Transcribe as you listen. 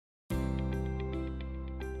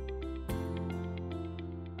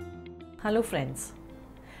Hello friends.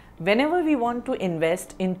 Whenever we want to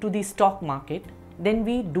invest into the stock market, then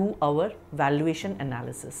we do our valuation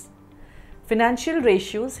analysis. Financial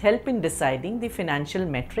ratios help in deciding the financial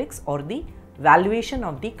metrics or the valuation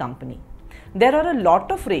of the company. There are a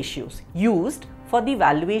lot of ratios used for the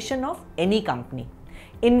valuation of any company.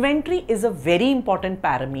 Inventory is a very important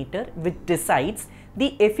parameter which decides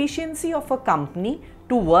the efficiency of a company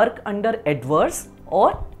to work under adverse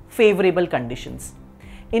or favorable conditions.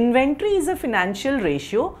 Inventory is a financial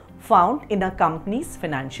ratio found in a company's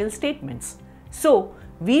financial statements. So,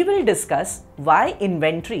 we will discuss why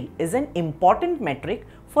inventory is an important metric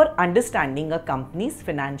for understanding a company's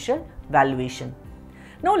financial valuation.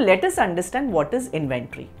 Now, let us understand what is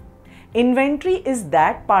inventory. Inventory is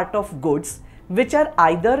that part of goods which are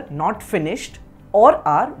either not finished or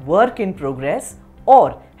are work in progress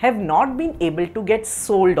or have not been able to get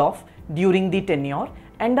sold off during the tenure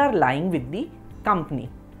and are lying with the company.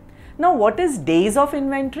 Now, what is days of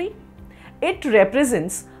inventory? It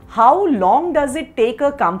represents how long does it take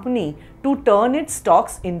a company to turn its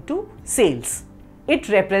stocks into sales. It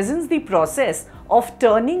represents the process of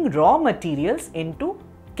turning raw materials into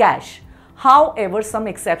cash. However, some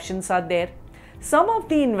exceptions are there. Some of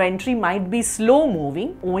the inventory might be slow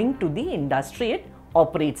moving owing to the industry it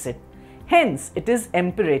operates in. Hence, it is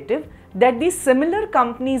imperative that the similar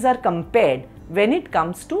companies are compared when it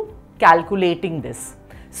comes to calculating this.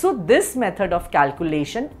 So, this method of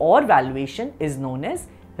calculation or valuation is known as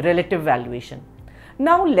relative valuation.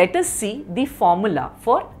 Now, let us see the formula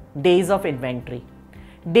for days of inventory.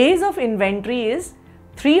 Days of inventory is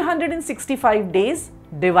 365 days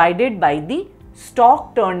divided by the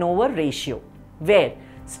stock turnover ratio, where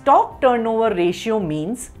stock turnover ratio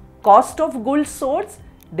means cost of goods sold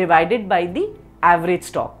divided by the average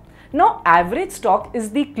stock. Now, average stock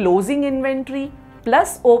is the closing inventory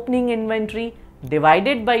plus opening inventory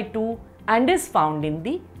divided by 2 and is found in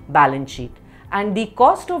the balance sheet, and the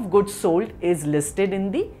cost of goods sold is listed in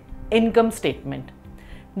the income statement.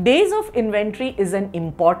 Days of inventory is an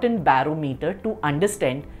important barometer to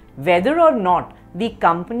understand whether or not the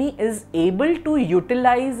company is able to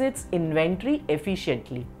utilize its inventory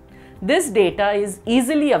efficiently. This data is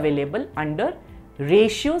easily available under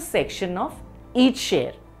ratios section of each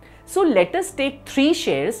share. So, let us take 3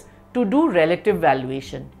 shares to do relative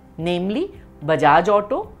valuation, namely Bajaj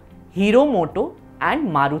Auto, Hero Moto and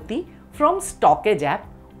Maruti from StockEdge app,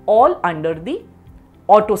 all under the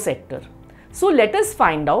auto sector. So, let us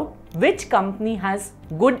find out which company has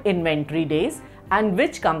good inventory days and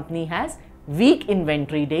which company has weak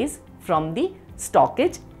inventory days from the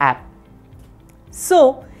StockEdge app.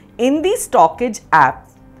 So, in the StockEdge app,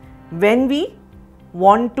 when we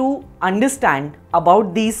want to understand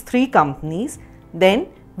about these 3 companies, then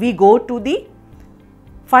we go to the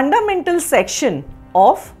fundamental section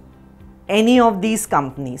of any of these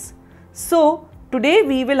companies. So, today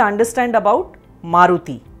we will understand about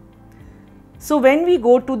Maruti. So, when we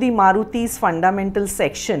go to the Maruti's fundamental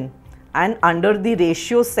section and under the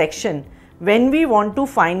ratio section, when we want to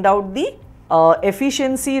find out the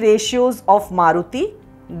efficiency ratios of Maruti,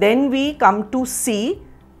 then we come to see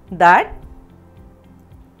that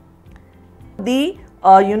the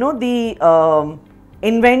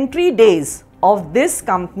inventory days of this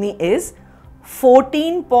company is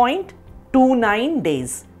 14.29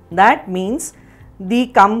 days. That means the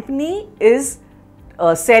company is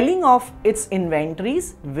selling off its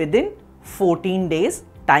inventories within 14 days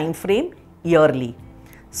time frame yearly.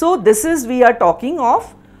 So, this is we are talking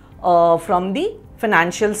of from the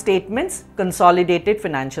financial statements, consolidated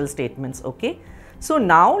financial statements. Okay. So,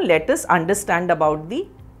 now let us understand about the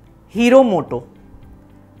Hero Moto.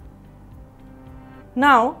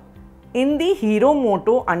 Now, in the Hero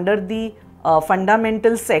Moto under the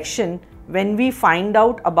fundamental section, when we find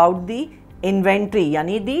out about the inventory,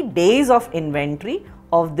 yani the days of inventory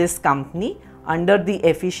of this company under the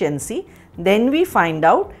efficiency, then we find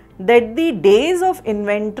out that the days of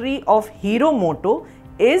inventory of Hero Moto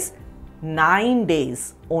is 9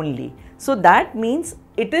 days only. So, that means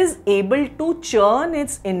it is able to churn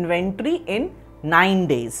its inventory in 9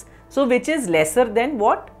 days. So, which is lesser than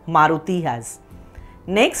what Maruti has.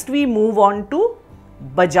 Next, we move on to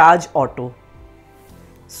Bajaj Auto.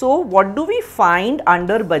 So, what do we find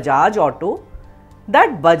under Bajaj Auto?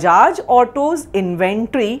 That Bajaj Auto's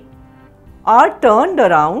inventory are turned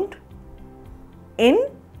around in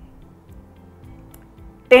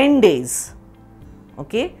 10 days.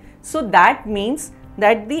 Okay. So, that means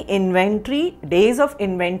that the inventory days of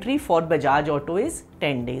inventory for Bajaj Auto is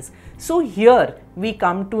 10 days. So, here we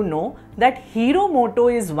come to know that Hero Moto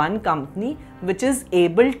is one company which is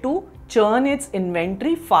able to churn its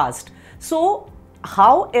inventory fast. So,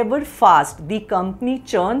 however fast the company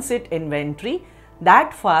churns its inventory,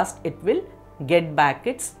 that fast it will get back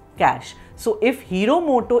its cash. So if Hero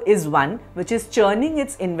Moto is one which is churning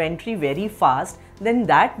its inventory very fast, then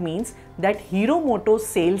that means that Hero Moto's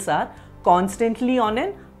sales are constantly on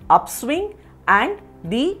an upswing and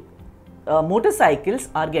the motorcycles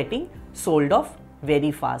are getting sold off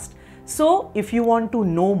very fast. So if you want to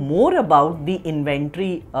know more about the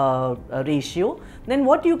inventory ratio, then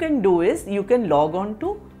what you can do is you can log on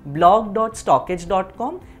to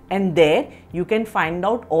blog.stockedge.com, and there you can find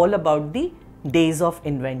out all about the days of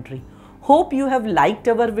inventory. Hope you have liked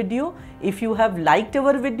our video. If you have liked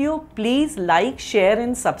our video, please like, share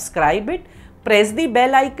and subscribe it. Press the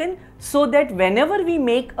bell icon so that whenever we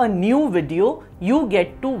make a new video, you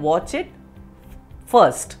get to watch it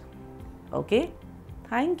first. Okay?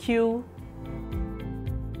 Thank you.